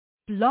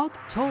Blog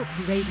Talk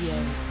Radio.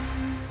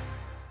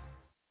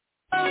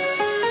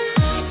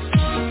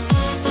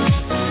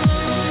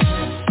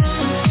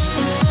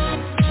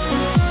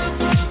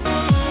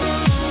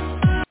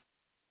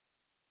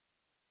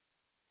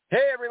 Hey,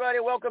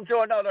 everybody. Welcome to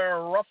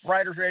another Rough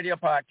Riders Radio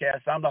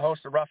podcast. I'm the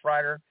host of Rough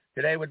Rider.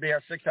 Today would be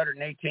our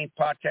 618th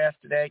podcast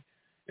today,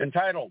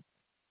 entitled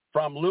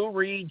From Lou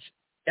Reed's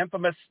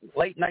infamous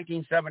late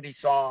 1970s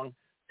song,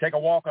 Take a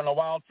Walk on the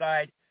Wild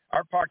Side.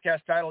 Our podcast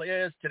title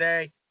is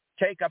today,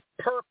 Take a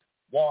Perp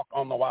Walk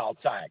on the Wild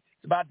Side.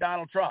 It's about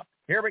Donald Trump.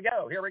 Here we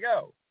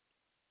go.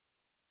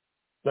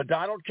 The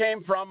Donald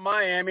came from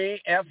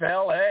Miami,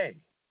 FLA.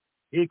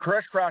 He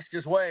crisscrossed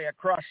his way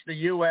across the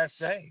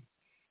USA.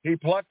 He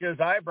plucked his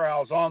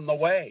eyebrows on the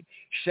way,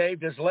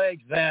 shaved his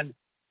legs, then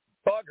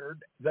buggered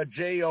the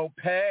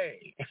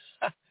GOP.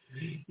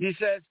 He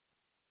says,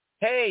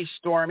 hey,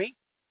 Stormy,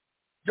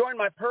 join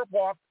my perp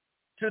walk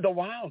to the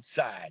wild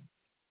side.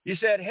 He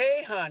said,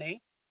 hey,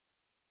 honey,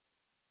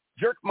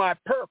 jerk my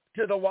perp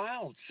to the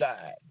wild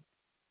side.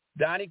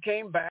 Donnie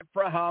came back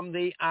from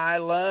the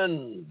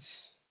islands.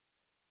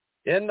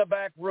 In the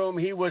back room,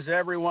 he was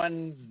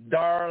everyone's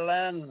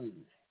darling,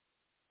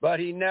 but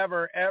he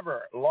never,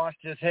 ever lost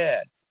his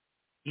head,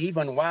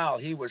 even while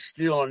he was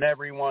stealing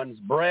everyone's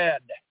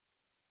bread.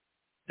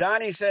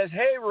 Donnie says,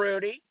 hey,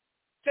 Rudy,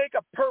 take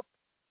a perp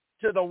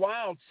to the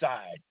wild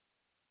side.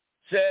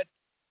 Said,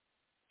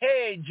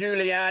 hey,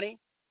 Giuliani,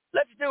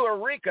 let's do a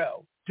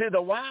Rico to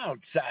the wild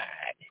side.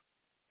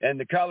 And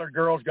the colored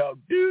girls go,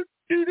 doo,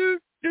 doo, doo,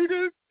 doo,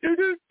 doo,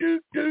 doo,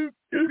 doo, doo,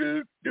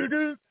 doo, doo,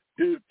 doo,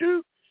 doo,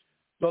 doo.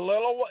 The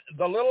little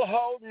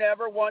hoe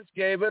never once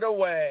gave it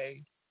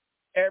away.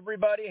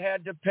 Everybody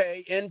had to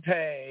pay.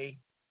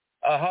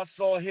 A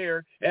hustle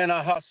here and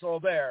a hustle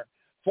there.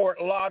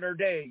 Fort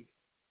Lauderdale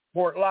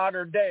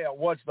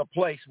was the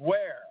place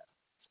where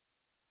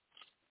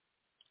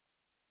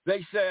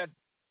they said,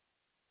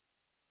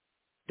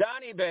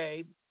 Donnie,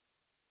 babe,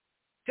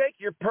 take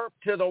your perp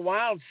to the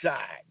wild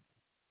side.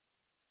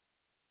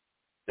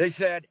 They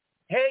said,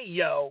 hey,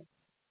 yo,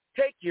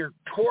 take your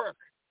twerk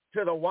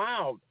to the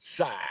wild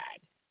side.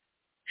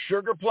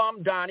 Sugar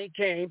Plum Donnie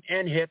came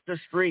and hit the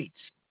streets,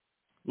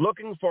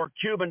 looking for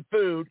Cuban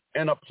food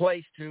and a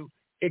place to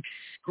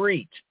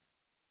excrete.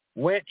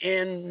 Went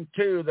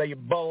into the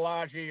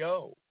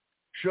Bellagio.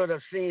 Should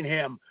have seen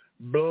him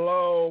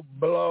blow,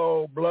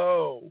 blow,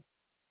 blow.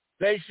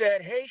 They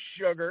said, hey,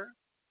 sugar,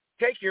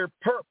 take your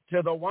perp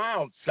to the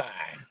wild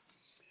side.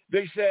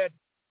 They said,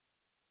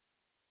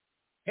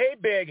 hey,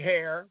 big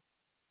hair,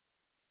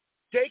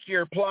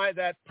 apply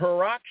that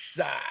peroxide.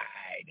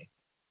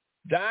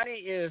 Donnie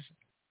is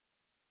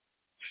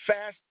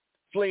fast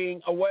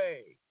fleeing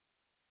away.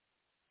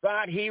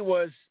 Thought he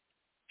was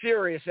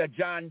furious at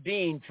John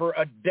Dean for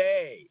a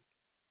day.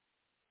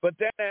 But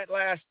then at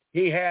last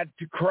he had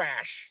to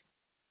crash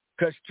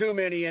because too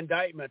many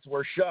indictments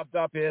were shoved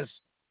up his.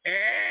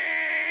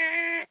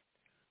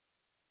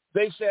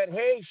 They said,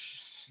 hey,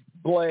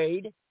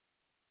 Blade,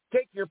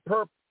 take your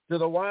perp to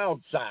the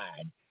wild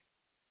side.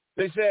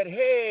 They said,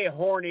 hey,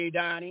 horny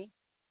Donnie,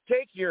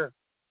 take your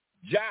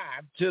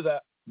jive to the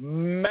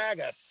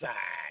MAGA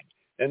side.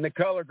 And the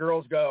color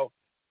girls go,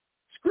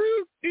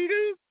 screw dee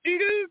doo dee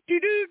doo dee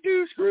doo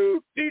doo,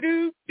 screw dee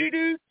doo dee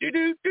doo dee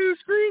doo doo,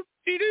 screw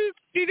dee doo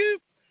dee doo.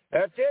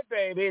 That's it,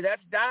 baby.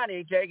 That's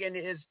Donnie taking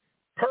his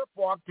perp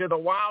walk to the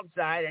wild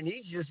side, and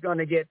he's just going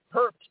to get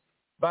perped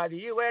by the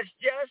U.S.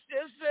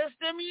 justice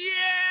system.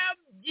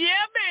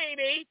 Yeah,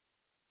 baby.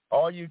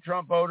 All you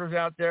Trump voters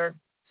out there,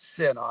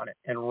 sit on it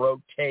and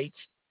rotate.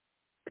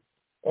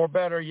 Or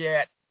better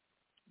yet,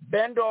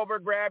 bend over,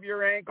 grab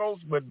your ankles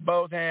with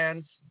both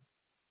hands,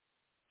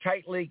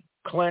 tightly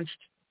clenched,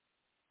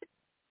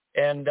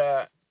 and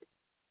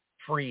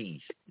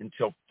freeze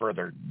until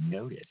further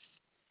notice.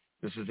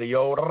 This is the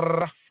old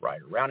Rough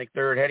Rider, rounding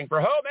third, heading for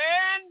home,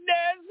 and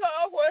as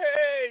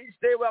always,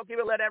 stay well, keep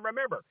it lit, and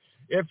remember,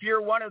 if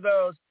you're one of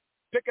those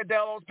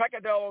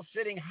peccadillos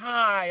sitting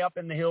high up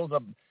in the hills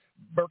of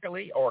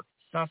Berkeley or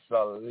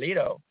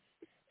Sausalito,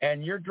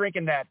 and you're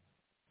drinking that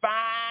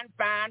fine,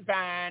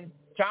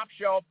 top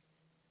shelf,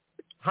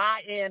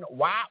 high-end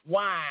white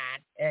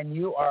wine, and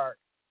you are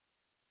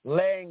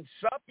laying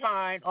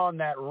supine on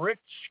that rich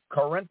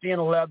Corinthian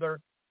leather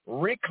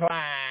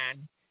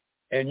recline,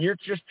 and you're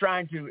just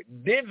trying to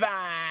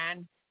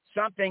divine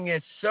something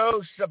is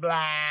so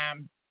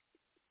sublime,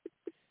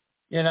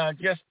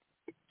 just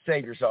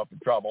save yourself the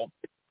trouble.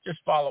 Just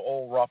follow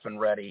old Rough and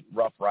Ready,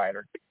 Rough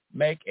Rider.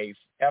 Make a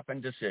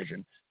effing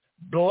decision.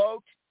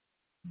 Vote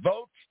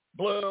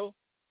blue,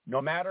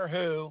 no matter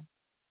who,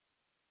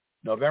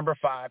 November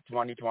 5,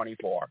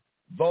 2024.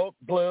 Vote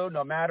blue,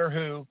 no matter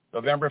who,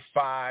 November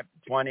 5,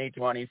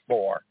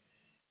 2024.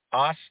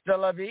 Hasta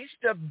la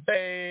vista,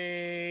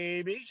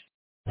 babies.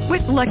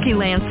 With Lucky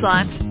Land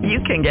Slots,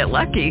 you can get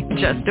lucky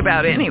just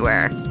about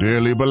anywhere.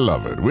 Dearly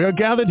beloved, we are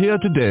gathered here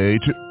today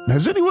to...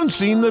 Has anyone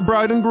seen the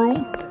bride and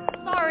groom?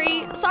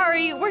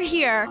 Sorry, we're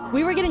here.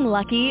 We were getting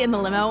lucky in the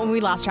limo and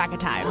we lost track of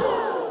time.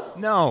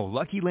 No,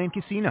 Lucky Land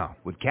Casino,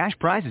 with cash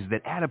prizes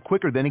that add up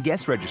quicker than a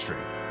guest registry.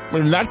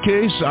 in that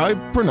case, I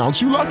pronounce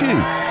you lucky.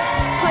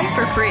 Play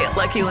for free at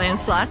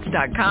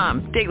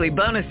LuckyLandSlots.com. Daily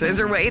bonuses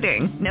are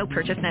waiting. No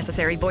purchase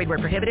necessary. Void where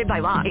prohibited by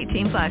law.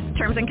 18+.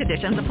 Terms and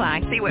conditions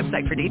apply. See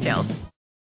website for details.